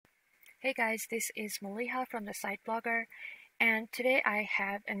Hey guys, this is Maliha from the Site Blogger, and today I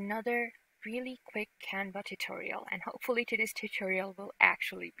have another really quick Canva tutorial, and hopefully today's tutorial will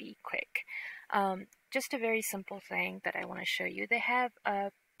actually be quick. Just a very simple thing that I want to show you. They have a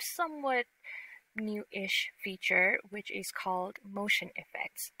somewhat new-ish feature which is called motion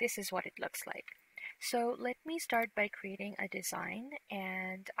effects. This is what it looks like. So let me start by creating a design,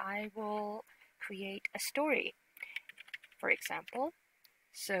 and I will create a story, for example.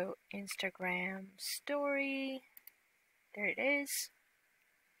 So Instagram story, there it is.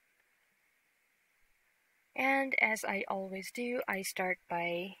 And as I always do, I start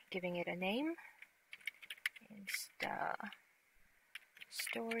by giving it a name. Insta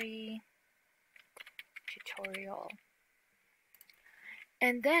story tutorial.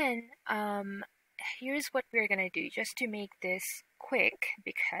 And then here's what we're going to do just to make this quick,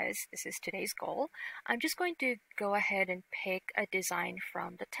 because this is today's goal. I'm just going to go ahead and pick a design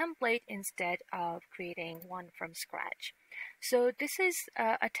from the template instead of creating one from scratch. So this is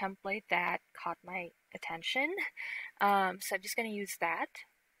a template that caught my attention. So I'm just going to use that.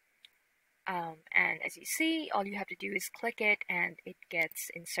 And as you see, all you have to do is click it and it gets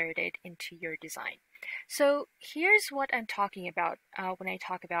inserted into your design. So here's what I'm talking about when I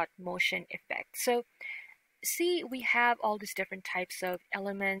talk about motion effects. So see, we have all these different types of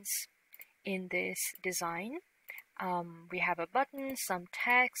elements in this design. We have a button, some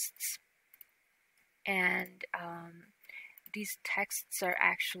texts, and these texts are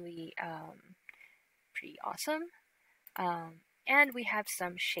actually pretty awesome. And we have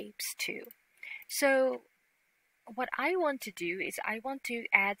some shapes too. So what I want to do is I want to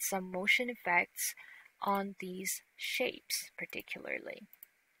add some motion effects on these shapes particularly.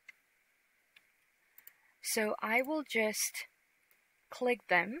 So I will just click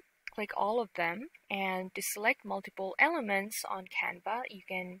all of them, and to select multiple elements on Canva, you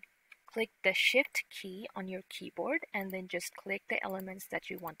can click the Shift key on your keyboard and then just click the elements that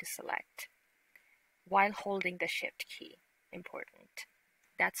you want to select while holding the Shift key. Important.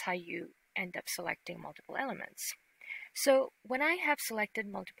 That's how you end up selecting multiple elements. So when I have selected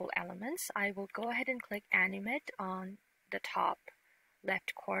multiple elements, I will go ahead and click Animate on the top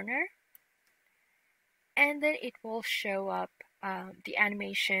left corner, and then it will show up, the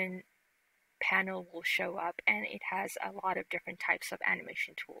animation panel will show up, and it has a lot of different types of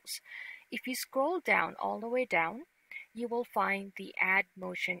animation tools. If you scroll down, all the way down, you will find the Add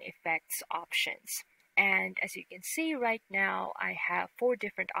Motion Effects options. And as you can see right now, I have 4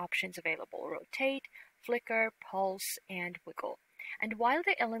 different options available: rotate, flicker, pulse, and wiggle. And while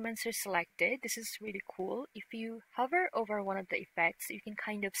the elements are selected, this is really cool. If you hover over one of the effects, you can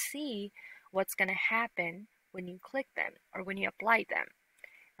kind of see what's going to happen when you click them or when you apply them.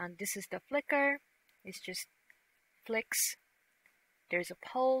 And this is the flicker. It's just flicks. There's a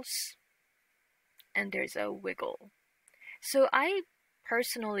pulse, and there's a wiggle. So I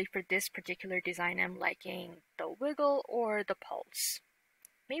personally, for this particular design, I'm liking the wiggle or the pulse.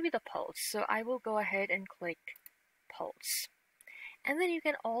 Maybe the pulse. So I will go ahead and click pulse. And then you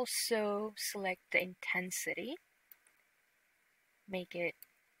can also select the intensity. Make it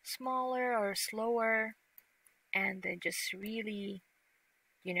smaller or slower, and then just really,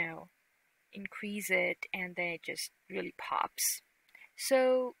 increase it, and then it just really pops.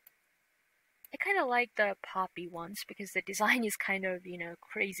 So I kind of like the poppy ones because the design is kind of,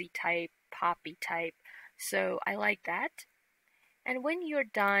 crazy type, poppy type. So I like that. And when you're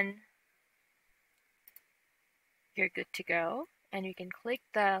done, you're good to go. And you can click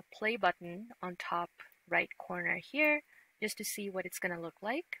the play button on top right corner here just to see what it's going to look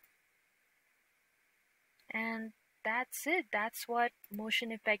like. And that's it. That's what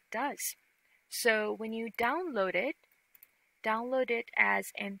motion effect does. So when you download it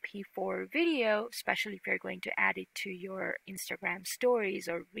as MP4 video, especially if you're going to add it to your Instagram stories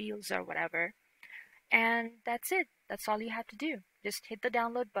or reels or whatever. And that's it. That's all you have to do. Just hit the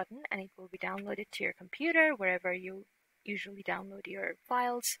download button and it will be downloaded to your computer, wherever you usually download your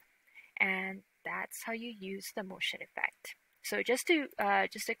files. And that's how you use the motion effect. So just a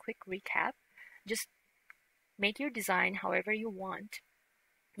quick recap. Just make your design however you want.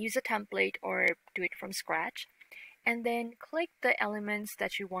 Use a template or do it from scratch. And then click the elements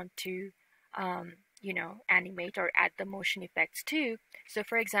that you want to, animate or add the motion effects to. So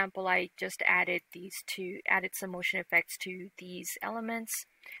for example, I just added some motion effects to these elements.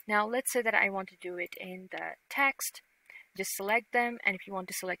 Now let's say that I want to do it in the text. Just select them, and if you want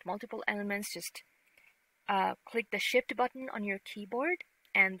to select multiple elements, just click the Shift button on your keyboard,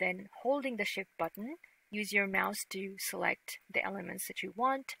 and then holding the Shift button, use your mouse to select the elements that you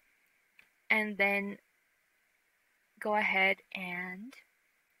want, and then go ahead and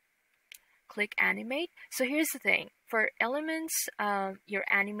click animate. So here's the thing, for elements, your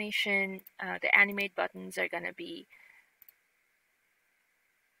animation, the animate buttons are gonna be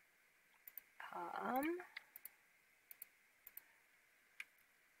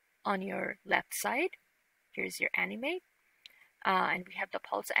on your left side. Here's your animate, and we have the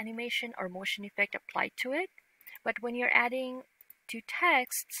pulse animation or motion effect applied to it. But when you're adding to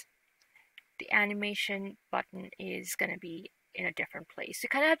texts, the animation button is going to be in a different place. You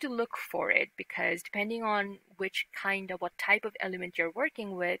kind of have to look for it, because depending on what type of element you're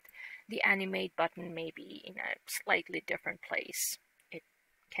working with, the animate button may be in a slightly different place. It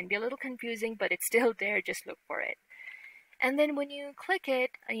can be a little confusing, but it's still there. Just look for it. And then when you click it,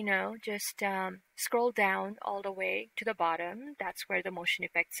 just scroll down all the way to the bottom. That's where the motion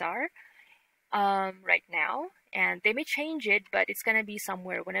effects are right now. And they may change it, but it's going to be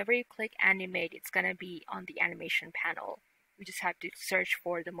somewhere. Whenever you click animate, it's going to be on the animation panel. You just have to search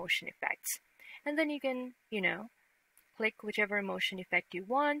for the motion effects. And then you can, click whichever motion effect you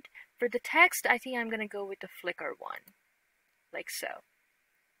want. For the text, I think I'm going to go with the flicker one, like so.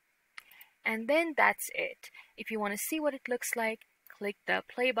 And then that's it. If you want to see what it looks like, click the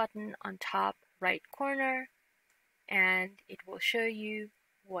play button on top right corner, and it will show you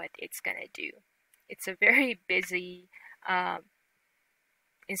what it's gonna do. It's a very busy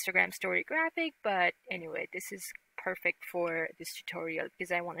Instagram story graphic, but anyway, this is perfect for this tutorial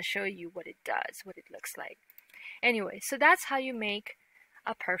because I want to show you what it does, what it looks like. Anyway, so that's how you make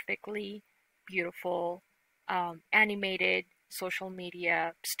a perfectly beautiful animated social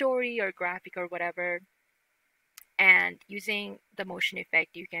media story or graphic or whatever. And using the motion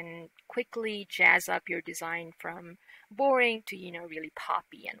effect, you can quickly jazz up your design from boring to, really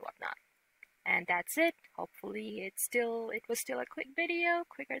poppy and whatnot. And that's it. Hopefully it was still a quick video,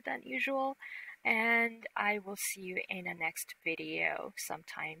 quicker than usual. And I will see you in a next video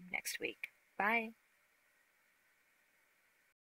sometime next week. Bye.